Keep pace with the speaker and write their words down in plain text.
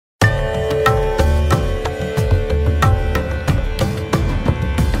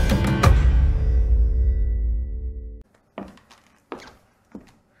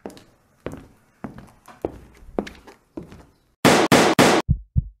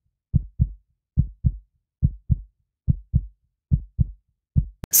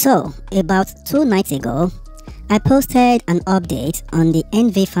So, about 2 nights ago, I posted an update on the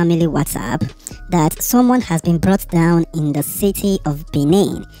NV family WhatsApp that someone has been brought down in the city of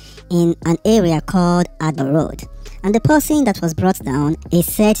Benin in an area called Adbo Road. And the person that was brought down is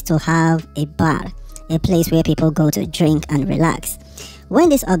said to have a bar, a place where people go to drink and relax. When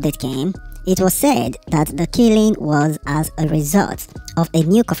this update came, it was said that the killing was as a result of a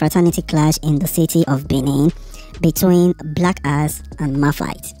new confraternity clash in the city of Benin between Black Ass and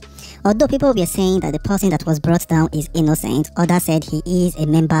Maphite. Although people were saying that the person that was brought down is innocent, others said he is a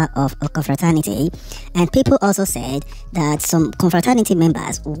member of a confraternity, and people also said that some confraternity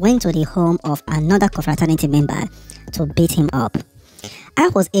members went to the home of another confraternity member to beat him up. I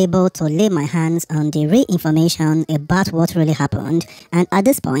was able to lay my hands on the real information about what really happened, and at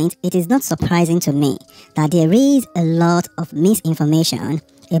this point, it is not surprising to me that there is a lot of misinformation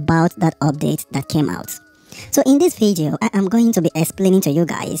about that update that came out. So in this video, I am going to be explaining to you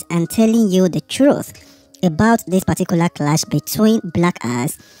guys and telling you the truth about this particular clash between Black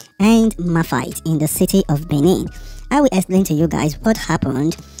Ass and Maphite in the city of Benin. I will explain to you guys what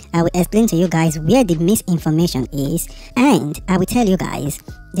happened, I will explain to you guys where the misinformation is, and I will tell you guys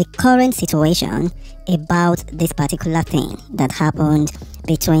the current situation about this particular thing that happened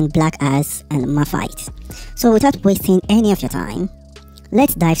between Black Ass and Maphite. So without wasting any of your time,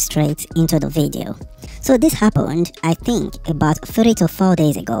 let's dive straight into the video. So this happened, I think, about 3 to 4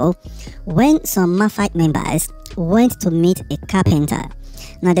 days ago when some Maphite members went to meet a carpenter.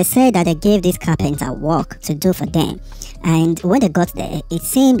 Now they said that they gave this carpenter work to do for them, and when they got there, it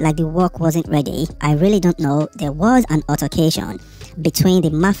seemed like the work wasn't ready. I really don't know. There was an altercation between the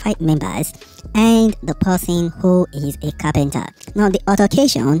Maphite members and the person who is a carpenter. Now the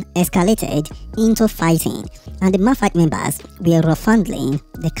altercation escalated into fighting, and the Maphite members were rough-handling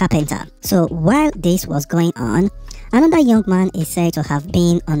the carpenter. So while this was going on, another young man is said to have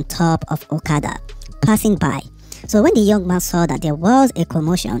been on top of Okada, passing by. So when the young man saw that there was a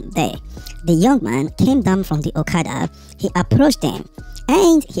commotion there, the young man came down from the Okada, he approached them,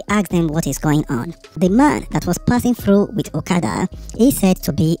 and he asked them what is going on. The man that was passing through with Okada is said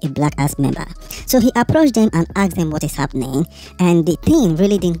to be a Black Ass member. So he approached them and asked them what is happening, and the thing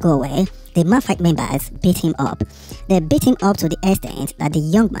really didn't go well. The Maphite members beat him up. They beat him up to the extent that the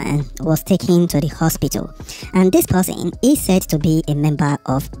young man was taken to the hospital. And this person is said to be a member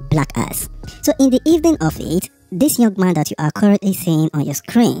of Black Ass. So in the evening of it, this young man that you are currently seeing on your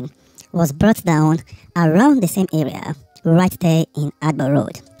screen was brought down around the same area right there in Adbo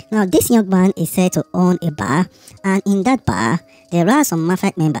Road. Now this young man is said to own a bar, and in that bar there are some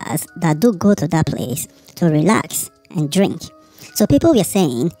Maphite members that do go to that place to relax and drink. So people were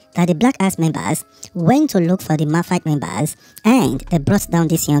saying that the Black Ass members went to look for the Maphite members and they brought down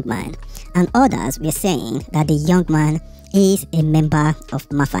this young man, and others were saying that the young man is a member of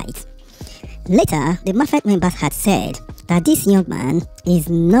Maphite. Later, the Maphite members had said that this young man is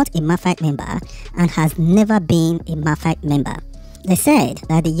not a Maphite member and has never been a Maphite member. They said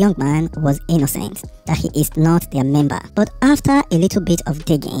that the young man was innocent, that he is not their member. But after a little bit of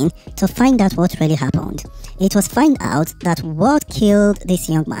digging to find out what really happened, it was found out that what killed this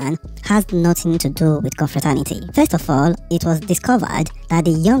young man has nothing to do with confraternity. First of all, it was discovered that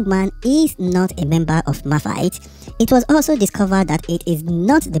the young man is not a member of Maphite. It was also discovered that it is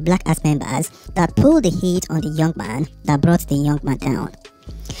not the Black Ass members that pulled the heat on the young man that brought the young man down.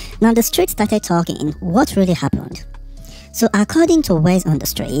 Now the street started talking what really happened. So according to words on the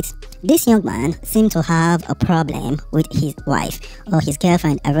street, this young man seemed to have a problem with his wife or his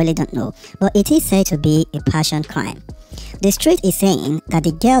girlfriend, I really don't know, but it is said to be a passion crime. The street is saying that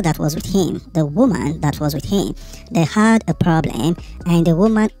the girl that was with him, the woman that was with him, they had a problem, and the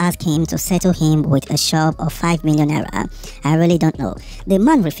woman asked him to settle him with a shop of 5 million naira. I really don't know. The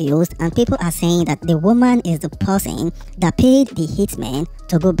man refused, and people are saying that the woman is the person that paid the hitman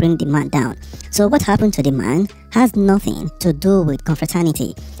to go bring the man down. So what happened to the man has nothing to do with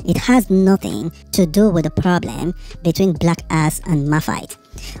confraternity. It has nothing to do with the problem between Black Ass and Maphite.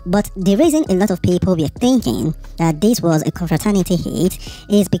 But the reason a lot of people were thinking that this was a confraternity hit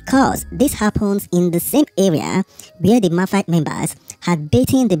is because this happens in the same area where the Maphite members had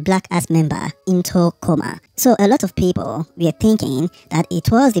beaten the Black Ass member into coma. So a lot of people were thinking that it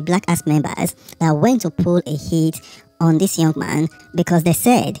was the Black Ass members that went to pull a hit on this young man, because they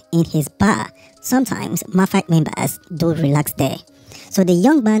said in his bar sometimes Maphite members do relax there. So the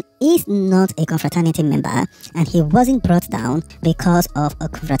young man is not a confraternity member, and he wasn't brought down because of a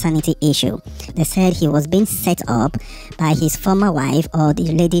confraternity issue. They said he was being set up by his former wife or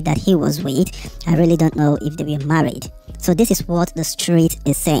the lady that he was with. I really don't know if they were married. So this is what the street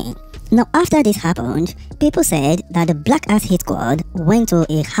is saying. Now, after this happened, people said that the Black Ass Hit Squad went to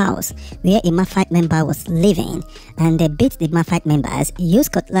a house where a Maphite member was living, and they beat the Maphite members,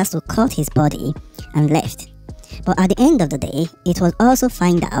 used cutlass to cut his body, and left. But at the end of the day, it was also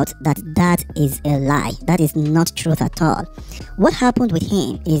found out that that is a lie. That is not truth at all. What happened with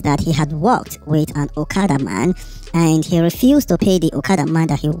him is that he had worked with an Okada man, and he refused to pay the Okada man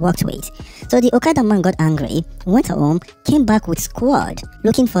that he worked with. So the Okada man got angry, went home, came back with squad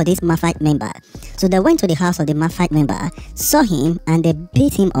looking for this Maphite member. So they went to the house of the Maphite member, saw him, and they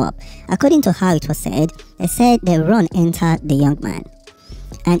beat him up. According to how it was said, they said they run enter the young man,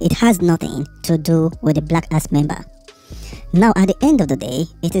 and it has nothing to do with the Black Ass member. Now, at the end of the day,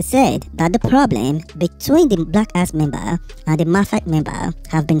 it is said that the problem between the Black Ass member and the Maphite member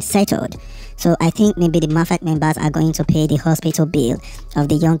have been settled. So I think maybe the Maphite members are going to pay the hospital bill of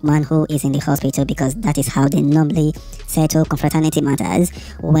the young man who is in the hospital, because that is how they normally settle confraternity matters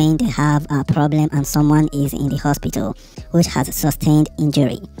when they have a problem and someone is in the hospital which has sustained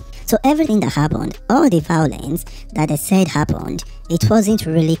injury. So everything that happened, all the violence that they said happened, it wasn't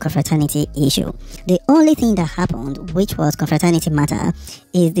really confraternity issue. The only thing that happened, which was confraternity matter,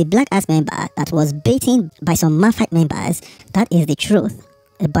 is the Black Ass member that was beaten by some Maphite members. That is the truth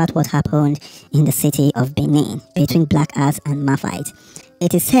about what happened in the city of Benin between Black Ass and Maphite.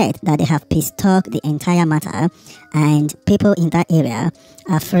 It is said that they have peace talk the entire matter, and people in that area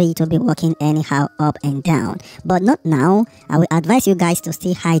are free to be walking anyhow up and down. But not now. I will advise you guys to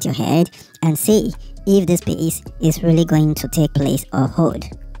still hide your head and see if this peace is really going to take place or hold.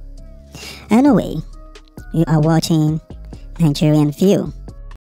 Anyway, you are watching Nigerian View.